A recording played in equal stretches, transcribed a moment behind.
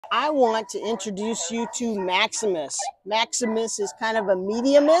I want to introduce you to Maximus. Maximus is kind of a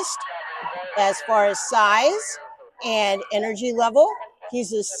mediumist as far as size and energy level.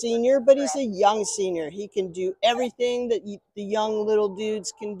 He's a senior, but he's a young senior. He can do everything that the young little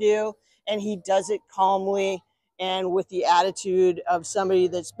dudes can do, and he does it calmly and with the attitude of somebody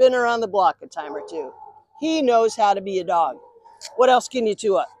that's been around the block a time or two. He knows how to be a dog. What else can you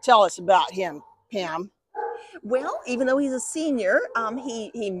tell us about him, Pam? Well, even though he's a senior,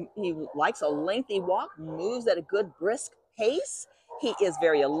 he likes a lengthy walk, moves at a good brisk pace. He is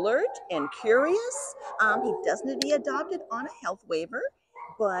very alert and curious. He does need to be adopted on a health waiver,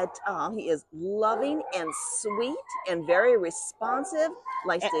 but he is loving and sweet and very responsive.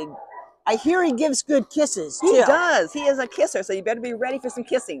 Likes to. I hear he gives good kisses too. He does. He is a kisser, so you better be ready for some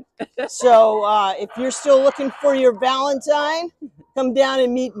kissing. So if you're still looking for your Valentine, come down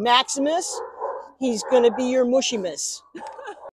and meet Maximus. He's going to be your mushy miss.